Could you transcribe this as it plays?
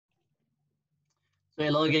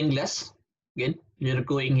hello again, class. Again, you're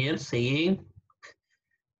going here saying,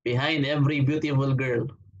 behind every beautiful girl,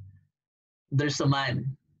 there's a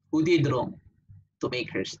man who did wrong to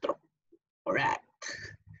make her strong. Alright.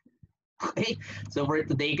 Okay, so for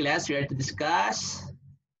today class, we are to discuss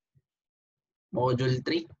Module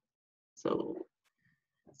 3. So,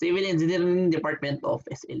 Civil Engineering Department of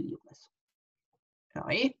SLU.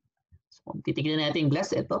 Okay, so kung titignan natin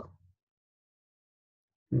class, ito.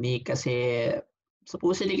 Hindi kasi,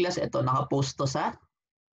 supposedly class, ito, nakapost to sa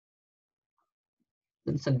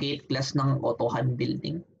gate class ng Autohan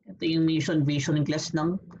Building. Ito yung mission vision class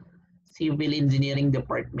ng Civil Engineering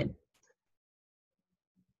Department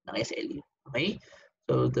ng SLU. Okay?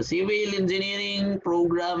 So the Civil Engineering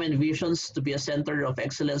program envisions to be a center of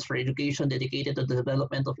excellence for education dedicated to the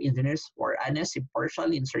development of engineers who are honest,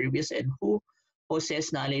 impartial in service, and who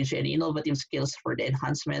possess knowledge and innovative skills for the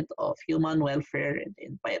enhancement of human welfare and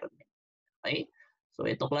environment. Okay? So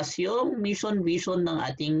ito class yung mission vision ng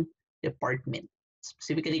ating department.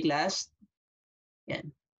 Specifically class,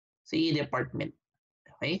 yan, CE department.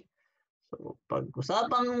 Okay? So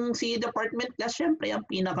pag-usapang CE department class, syempre ang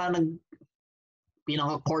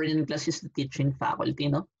pinaka-core in class is the teaching faculty,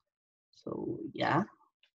 no? So yeah,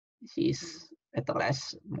 this is ito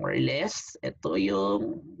class more or less. Ito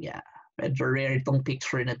yung, yeah, medyo rare itong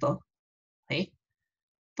picture na to. Okay?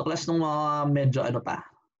 Ito class nung mga medyo ano pa,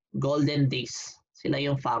 golden days. Sila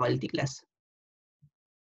yung faculty class.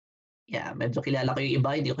 Yeah, medyo kilala ko yung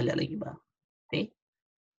iba, hindi ko kilala yung iba. Okay?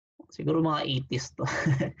 Siguro mga 80s to.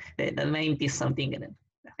 90s, something ganun.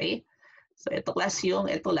 Okay? So, ito class yung,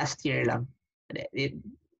 ito last year lang.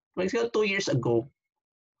 Siguro 2 years ago.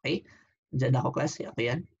 Okay? Diyan ako class. Ako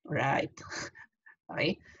yan. Alright.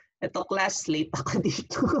 Okay? Ito class, late ako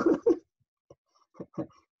dito.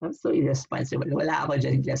 I'm so irresponsible. Wala ako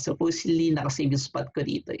dyan class. Supposedly, nakasave yung spot ko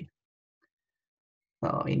dito eh.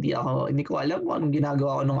 So, hindi ko alam kung anong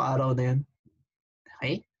ginagawa ko nung araw na yun.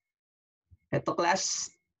 Okay? Ito class,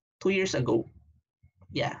 2 years ago.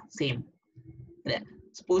 Yeah, same.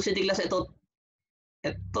 Supposedly class, ito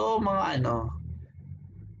mga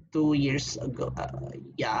 2 years ago.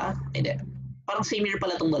 Yeah, hindi. Parang same year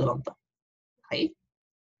pala itong dalawang to. Okay?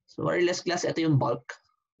 So, more or less class, ito yung bulk.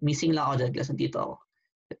 Missing lang ako dyan class, dito ako.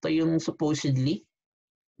 Ito yung supposedly.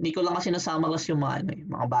 Hindi ko lang kasi nasama class yung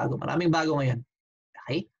mga bago. Maraming bago ngayon.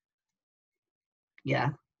 Okay?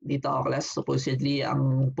 Yeah, dito ako class. Supposedly,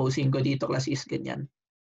 ang posing ko dito class is ganyan.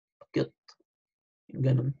 Cute. Yung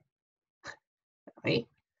ganun. Okay?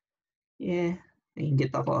 Yeah,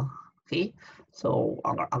 nainggit ako. Okay? So,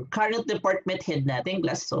 ang current department head natin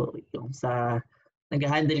class, so yung sa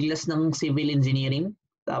nag-handle class ng civil engineering,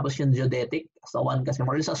 tapos yung geodetic, as one kasi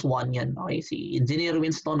more or less as one yan. Okay? Si Engineer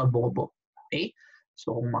Winston Abobo. Okay?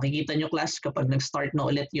 So, kung makikita nyo class, kapag nag-start na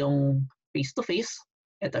ulit yung face-to-face,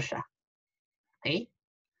 ito siya. Okay?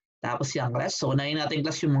 Tapos yung class, so unahin natin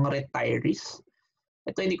class yung mga retirees.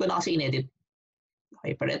 Ito hindi ko na kasi inedit.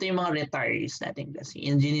 Okay, pero ito yung mga retirees natin class. Si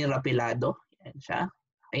Engineer Apilado, yan siya.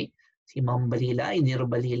 Okay? Si Ma'am Balila, Engineer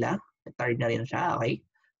Balila, retired na rin siya. Okay?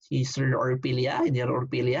 Si Sir Orpilia, Engineer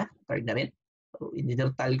Orpilia, retired na rin. So,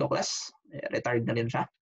 Engineer Talco class, retired na rin siya.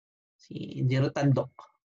 Si Engineer Tandok.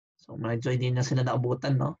 So, medyo hindi na sila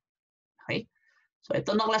naabutan, no? Okay? So,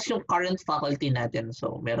 ito na class yung current faculty natin.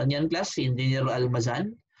 So, meron yan class, si Engineer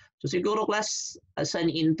Almazan. So, siguro class, as an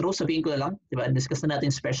intro, sabihin ko na lang, diba, discuss na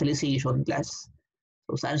natin specialization class.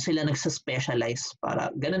 So, saan sila nagsa-specialize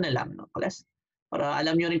para, ganun na lang, no, class? Para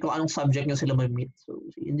alam nyo rin kung anong subject nyo sila mag-meet. So,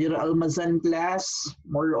 si Engineer Almazan class,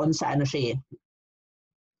 more on sa ano siya eh.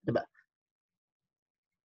 Diba?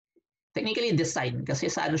 Technically, design.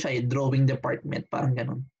 Kasi sa ano siya eh, drawing department, parang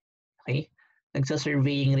ganun. Okay?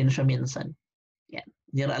 Nagsa-surveying rin siya minsan. Yan.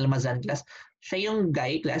 Engineer Almazan class. Siya yung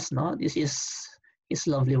guy class, no? This is his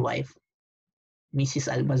lovely wife,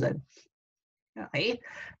 Mrs. Almazan. Okay?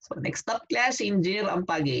 So, next up class, Engineer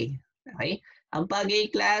Ampagay. Okay?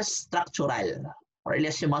 Ampagay class, structural. Or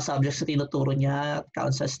less yung mga subjects na tinuturo niya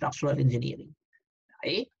counts as structural engineering.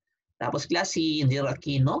 Okay? Tapos class, si Engineer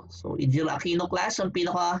Aquino. So, Engineer Aquino class, ang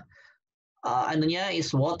pinaka, ano niya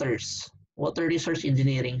is waters. Water resource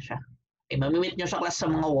engineering siya. Okay? Mamimit niyo siya class sa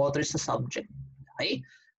mga waters na subject. Okay?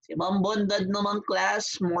 Si Ma'am Bondad naman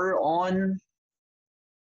class, more on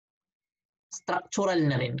structural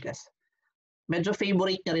na rin class. Medyo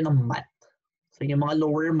favorite niya rin ng math. So yung mga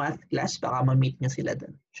lower math class, baka ma-meet niya sila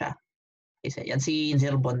dun. Siya. Okay, yan si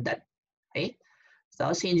Engineer Bondad. Okay? So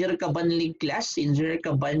si Engineer Cabanlig class, Engineer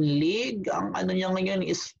Cabanlig, ang ano niya ngayon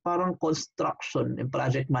is parang construction and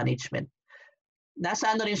project management.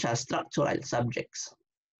 Nasa ano rin siya, structural subjects.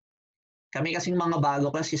 Kami kasing mga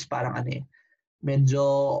bago class is parang ano eh, medyo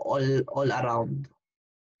all around.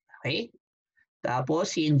 Okay?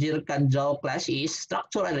 Tapos, si Engineer Kanjao class is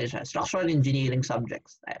structural rin siya. Structural engineering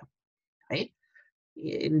subjects. Okay?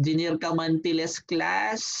 Engineer Kamantiles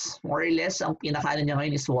class, more or less, ang pinakaano niya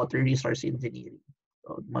ngayon is water resource engineering.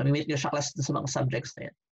 So, mamimit niyo siya class sa mga subjects na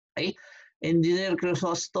yan. Okay? Engineer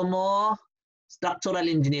Crisostomo, structural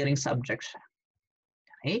engineering subjects siya.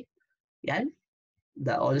 Okay? Yan.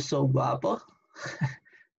 The also guwapo.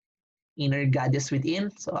 Inner goddess within.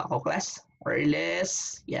 So, ako class, more or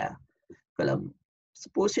less, yeah.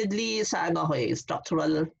 Supposedly, sa ano ako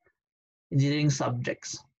structural engineering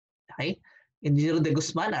subjects. Okay? Engineer De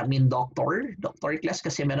Guzman, doctor class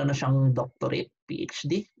kasi meron na siyang doctorate,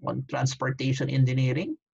 PhD on transportation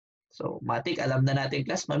engineering. So, matik, alam na natin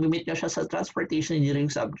class, mamimit nyo siya sa transportation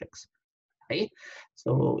engineering subjects. Okay?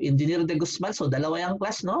 So, Engineer De Guzman, so dalawa yung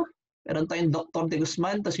class, no? Meron tayong Dr. De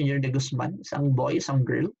Guzman, tapos Engineer De Guzman, isang boy, isang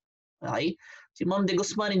girl. Okay? Si Ma'am De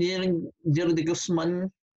Guzman, Engineer De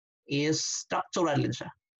Guzman is structural din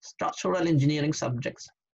siya. Structural engineering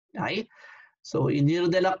subjects. Okay? So, Engineer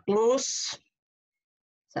De La Cruz,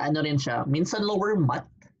 sa ano rin siya, minsan lower math.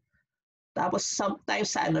 Tapos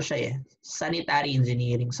sometimes sa ano siya sanitary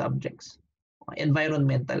engineering subjects.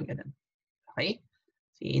 Environmental, ganun. Okay?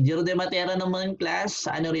 Si Engineer De Matera naman class,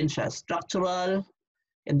 sa ano rin siya, structural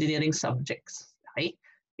engineering subjects. Okay?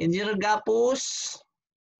 Engineer Gapus,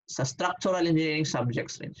 sa structural engineering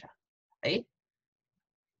subjects rin siya. Okay?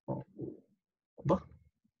 Oh. Ba?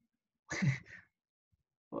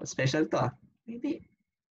 Oh, special to ah. Hindi.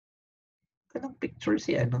 Kanang picture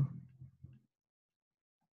si ano.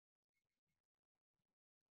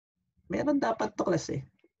 Meron dapat to class eh.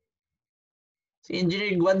 Si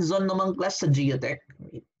Engineer Guanzon naman class sa Geotech.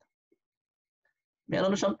 Wait.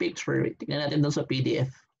 Meron na siyang picture. Wait, tingnan natin doon sa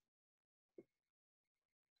PDF.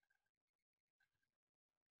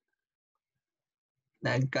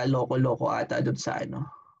 Nagkaloko-loko ata doon sa ano.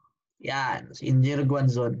 Yan, si Engineer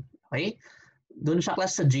Guanzon. Okay? Doon siya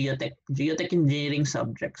class sa Geotech. Geotech engineering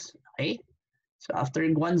subjects. Okay? So after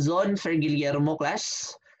Guanzon, Sir Guillermo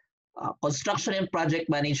class, construction and project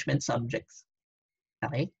management subjects.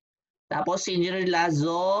 Okay? Tapos si Engineer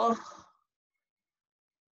Lazo,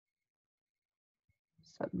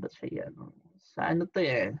 saan ba siya yan? Sa ano to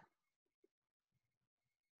eh?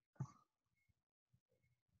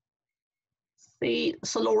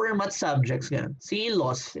 Sa lower math subjects, ganun.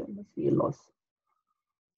 CEOs.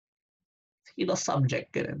 CEOs subject,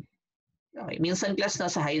 ganun. Okay. Minsan class na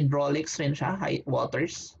sa hydraulics rin siya,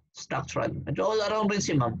 waters, structural. Medyo all around rin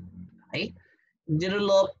si ma'am. Okay? Engineer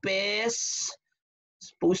Lopez,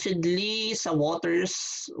 supposedly sa water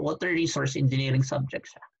resource engineering subject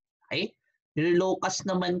siya. Okay? Engineer Lucas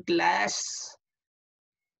naman class,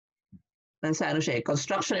 nasa ano siya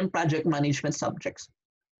construction and project management subjects.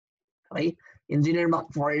 Okay? Engineer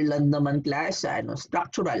McFarland naman class,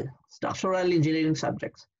 structural engineering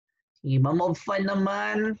subjects. Si Ma'am Fan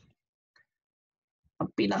naman, ang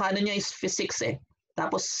pinaka niya is physics eh.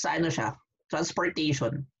 Tapos sa ano siya,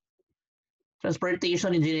 transportation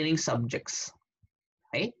engineering subjects.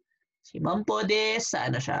 Okay? Si Ma'am Podes, sa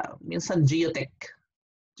ano siya, minsan geotech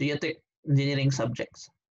engineering subjects.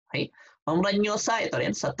 Okay? Ma'am Ranyosa, ito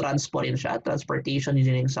rin, sa transportation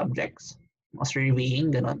engineering subjects. Mga surveying,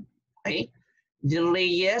 gano'n. Okay? Jill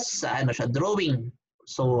Reyes, sa ano siya, drawing.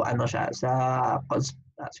 So, ano siya, sa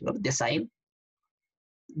siguro design,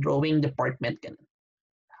 drawing department, gano'n.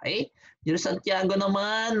 Okay? Jill Santiago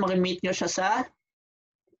naman, makimate nyo siya sa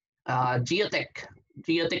geotech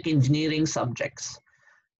engineering subjects.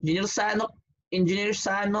 Engineer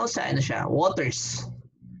Sano, sa ano siya, water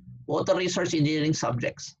resource engineering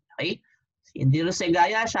subjects. Okay? Si Engineer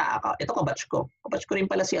Segaya siya, ito kabatch ko. Kabatch ko rin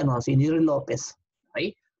pala si Engineer Lopez. Okay?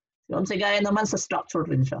 Si Ma'am Segaya naman sa structure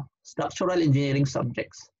rin siya. Structural engineering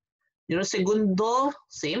subjects. Engineer Segundo,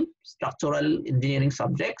 same, structural engineering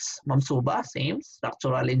subjects. Ma'am Suba, same,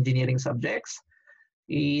 structural engineering subjects.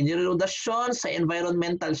 Engineer Udasyon, sa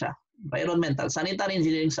environmental siya. Sanitary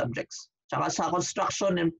engineering subjects. Tsaka sa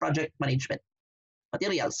construction and project management.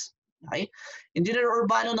 Materials. Okay? Engineer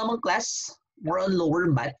Urbano naman class, more on lower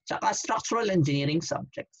math, tsaka structural engineering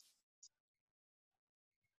subjects.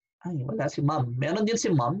 Ay, wala si ma'am. Meron din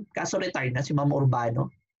si ma'am, kaso retired na si Ma'am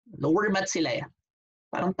Urbano. Lower math sila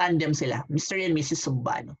Parang tandem sila, Mr. and Mrs.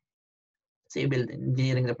 Urbano. Civil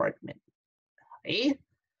Engineering Department. Okay?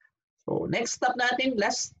 So, next stop natin,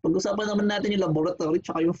 class, pag-usapan naman natin yung laboratory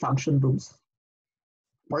tsaka yung function rooms.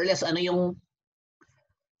 More or less, hindi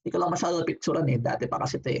ko lang masyado picturean dati pa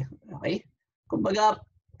kasi ito Okay? Kumbaga,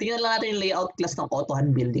 tingnan lang natin yung layout class ng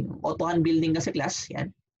Autohan Building. Autohan Building kasi class,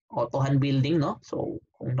 yan. Autohan Building, no? So,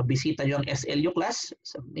 kung nabisita nyo ang SLU class,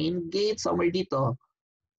 sa main gate, somewhere dito,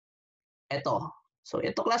 eto, So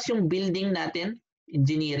ito class yung building natin,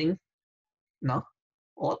 engineering, no?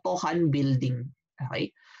 Autohan building.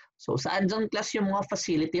 Okay? So saan dyan class yung mga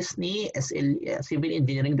facilities ni Civil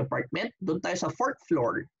Engineering Department? Doon tayo sa 4th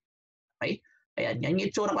floor. Okay? Ayan, yan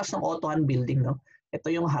yung itsura class ng autohan building, no?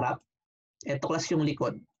 Ito yung harap, ito class yung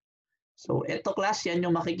likod. So ito class, yan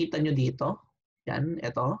yung makikita nyo dito. Yan,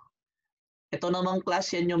 ito. Ito namang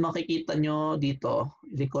class, yan yung makikita nyo dito,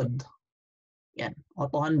 likod. Yan,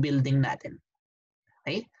 autohan building natin.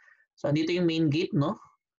 Okay? So, dito yung main gate, no?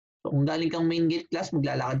 So, kung galing kang main gate class,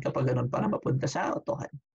 maglalakad ka pa ganun para mapunta sa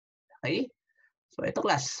autohan. Okay? So, ito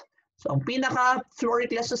class. So, ang pinaka-floor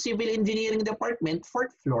class sa Civil Engineering Department,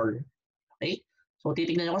 4th floor. Okay? So,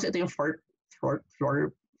 titignan nyo kasi ito yung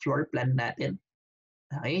floor plan natin.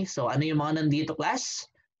 Okay? So, ano yung mga nandito class?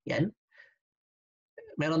 Yan.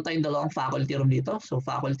 Meron tayong dalawang faculty room dito. So,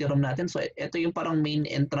 faculty room natin. So, ito yung parang main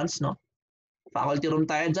entrance, no? Faculty room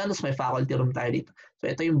tayo dyan, tapos may faculty room tayo dito.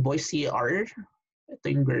 So, ito yung boys CEOr. Ito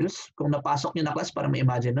yung girls. Kung napasok nyo na class, para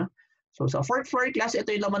ma-imagine, no? So, sa 4th floor class,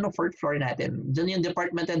 ito yung laman ng 4th floor natin. Diyan yung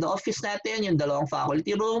department and the office natin, yung dalawang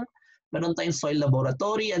faculty room. Meron tayong soil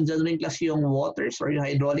laboratory. Andyan rin class yung waters or yung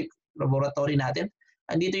hydraulic laboratory natin.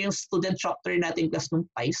 Andito yung student chapter natin class ng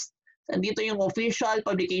PICE. Andito yung official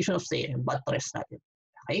publication of say, yung buttress natin.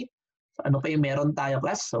 Okay? So, ano pa yung meron tayo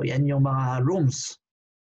class? So, yan yung mga rooms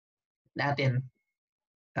natin.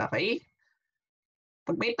 Okay?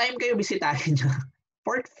 Pag may time kayo, bisitahin nyo.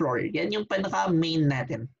 4th floor, yan yung pinaka-main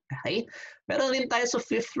natin. Okay? Meron din tayo sa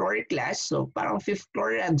 5th floor class. So, parang 5th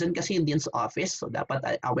floor, andyan kasi yung dean's office. So, dapat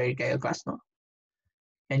aware kayo class, no?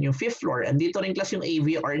 Yan yung 5th floor. Andito rin class yung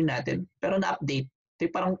AVR natin. Pero na-update. Ito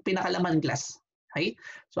yung parang pinakalaman class. Okay?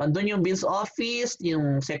 So, andun yung dean's office,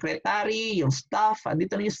 yung secretary, yung staff.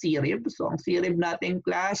 Andito rin yung CRIB. So, ang CRIB natin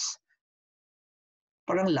class,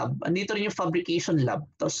 parang lab. Andito rin yung fabrication lab.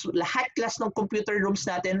 Tapos lahat class ng computer rooms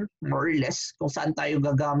natin, more or less, kung saan tayo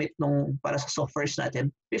gagamit para sa softwares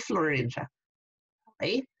natin, 5th floor rin siya.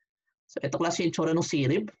 Okay? So ito class yung itsura ng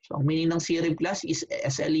CRIB. So ang meaning ng CRIB class is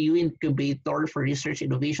SLU Incubator for Research,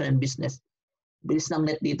 Innovation, and Business. Bilis ng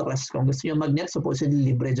net dito class. Kung gusto nyo mag-net,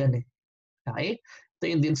 supposedly libre dyan eh. Okay? Ito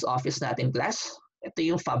yung Dean's Office natin class. Ito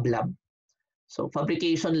yung Fab Lab. So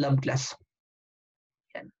fabrication lab class.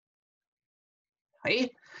 Yan. Okay?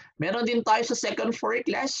 Meron din tayo sa 2nd floor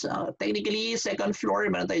class. Technically, 2nd floor,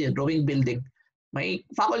 meron tayo drawing building. May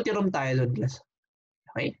faculty room tayo doon class.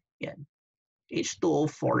 Okay? Yan.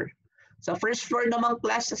 H204. Sa 1st floor naman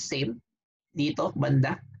class, same. Dito,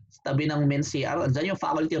 banda. Sa tabi ng men's CR. Diyan yung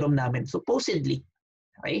faculty room namin. Supposedly.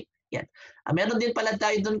 Okay? Yan. Meron din pala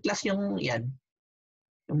tayo doon class yung yan.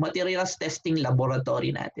 Yung materials testing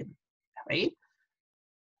laboratory natin. Okay?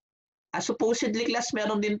 Supposedly class,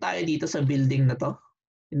 meron din tayo dito sa building na to.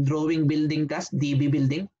 Yung drawing building class, DB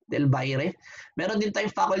building, Del Baire. Meron din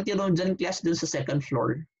tayong faculty room dyan class dun sa 2nd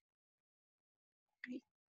floor. Okay.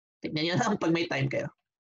 Tignan nyo lang pag may time kayo.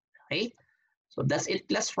 Okay? So that's it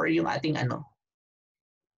class for yung ating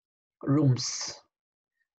rooms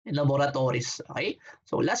and laboratories. Okay?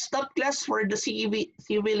 So last stop class for the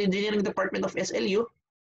Civil Engineering Department of SLU.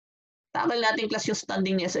 Tagal natin class yung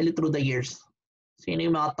standing ni SLU through the years. Sino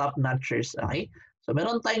yung mga top notchers? Okay? So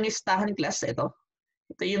meron tayong listahan class. Ito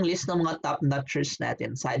yung list ng mga top notchers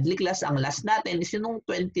natin. Sadly class, ang last natin is yung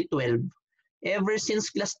 2012. Ever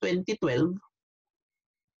since class 2012,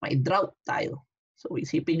 may drought tayo. So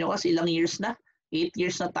isipin nyo kasi ilang years na? 8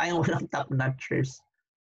 years na tayong walang top notchers.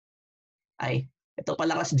 Ay, ito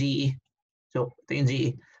pala kasi GE. So ito yung GE.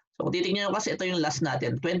 So kung titignan nyo kasi ito yung last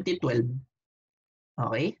natin, 2012.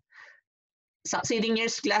 Okay? Succeeding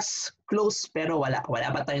years class close pero wala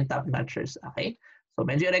pa tayong top notchers. Okay? So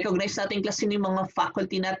medyo recognize natin class yung mga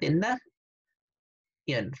faculty natin na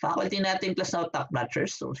yan, faculty natin class na top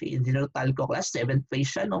notchers. So si Engineer Talco class, 7th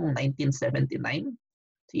place siya noong 1979.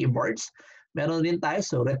 Si boards. Meron din tayo,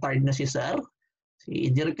 so retired na si Sir.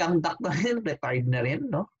 Si Engineer Kang Dak na rin, retired na rin,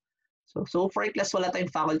 no? So far class wala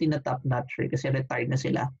tayong faculty na top notcher kasi retired na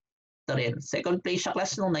sila. Ito rin. 2nd place siya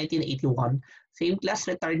class noong 1981. Same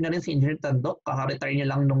class, retired na rin si Engineer Tandok. Kaka-retire niya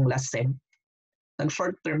lang nung last sem.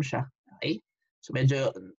 Nag-short term siya. Okay? So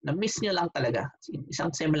medyo na-miss niyo lang talaga.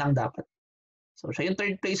 Isang sem lang dapat. So siya yung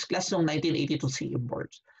 3rd place class noong 1982 CE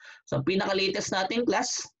boards. So ang pinaka-latest nating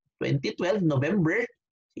class, 2012 November,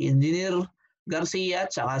 si Engineer Garcia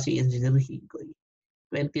at saka si Engineer Higoy.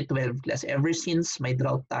 2012 class. Ever since may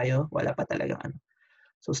drought tayo, wala pa talagang ano.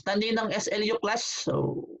 So standing ng SLU class,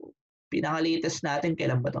 so pinaka-latest natin,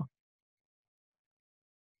 kailan ba to?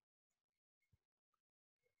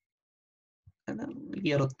 Anong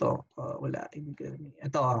year to? Wala.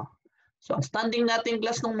 Ito. So ang standing natin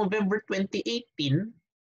class noong November 2018,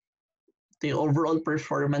 Ito yung overall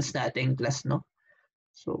performance natin class, no?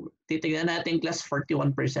 So, titignan natin class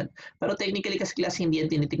 41%. Pero technically kasi class hindi yan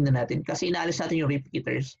tinitignan natin kasi inaalis natin yung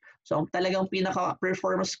repeaters. So, talagang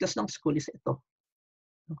pinaka-performance class ng school is ito.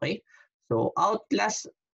 Okay? So, outclass,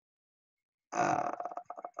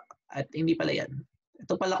 at hindi pala yan.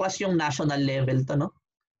 Ito pala class yung national level to, no?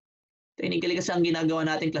 Technically kasi ang ginagawa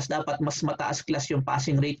natin class dapat mas mataas class yung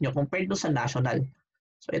passing rate nyo compared to sa national.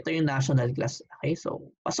 So, ito yung national class. Okay?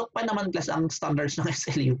 So, pasok pa naman class ang standards ng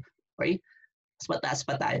SLU. Okay? Mas mataas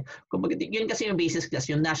pa tayo. Kung yun kasi yung basis class,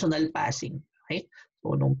 yung national passing. Okay?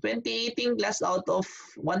 So, nung 2018 class out of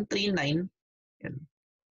 139, yun.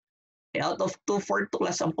 Out of 242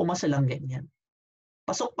 class, ang pumasa lang ganyan.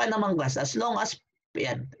 Pasok pa naman class as long as,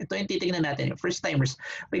 yan, ito yung titignan natin, yung first timers.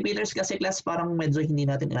 Repeaters kasi class, parang medyo hindi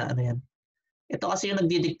natin ano yan. Ito kasi yung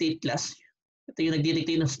nagdi-dictate class. Ito yung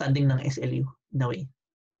nagdi-dictate ng standing ng SLU. In a way.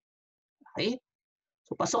 Okay?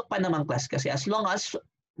 So, pasok pa naman class kasi as long as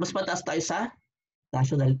mas mataas tayo sa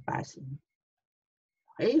national passing.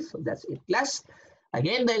 Okay, so that's it class.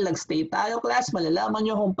 Again, dahil nag-stay tayo class, malalaman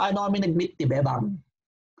nyo kung paano kami nag-meet ni Bebang.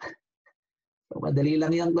 So, madali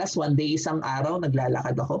lang yung class. One day, isang araw,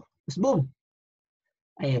 naglalakad ako. Tapos boom!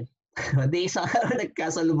 Ayun. One day, isang araw,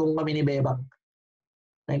 nagkasalubong kami ni Bebang.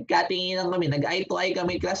 Nagkatinginan kami, nag-eye to eye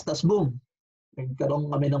kami class, tapos boom! Nagkaroon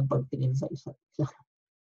kami ng pagtingin sa isa't isa.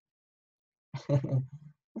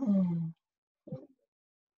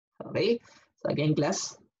 Okay, so again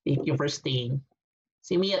class, thank you for staying.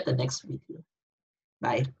 See me at the next video.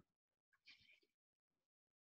 Bye.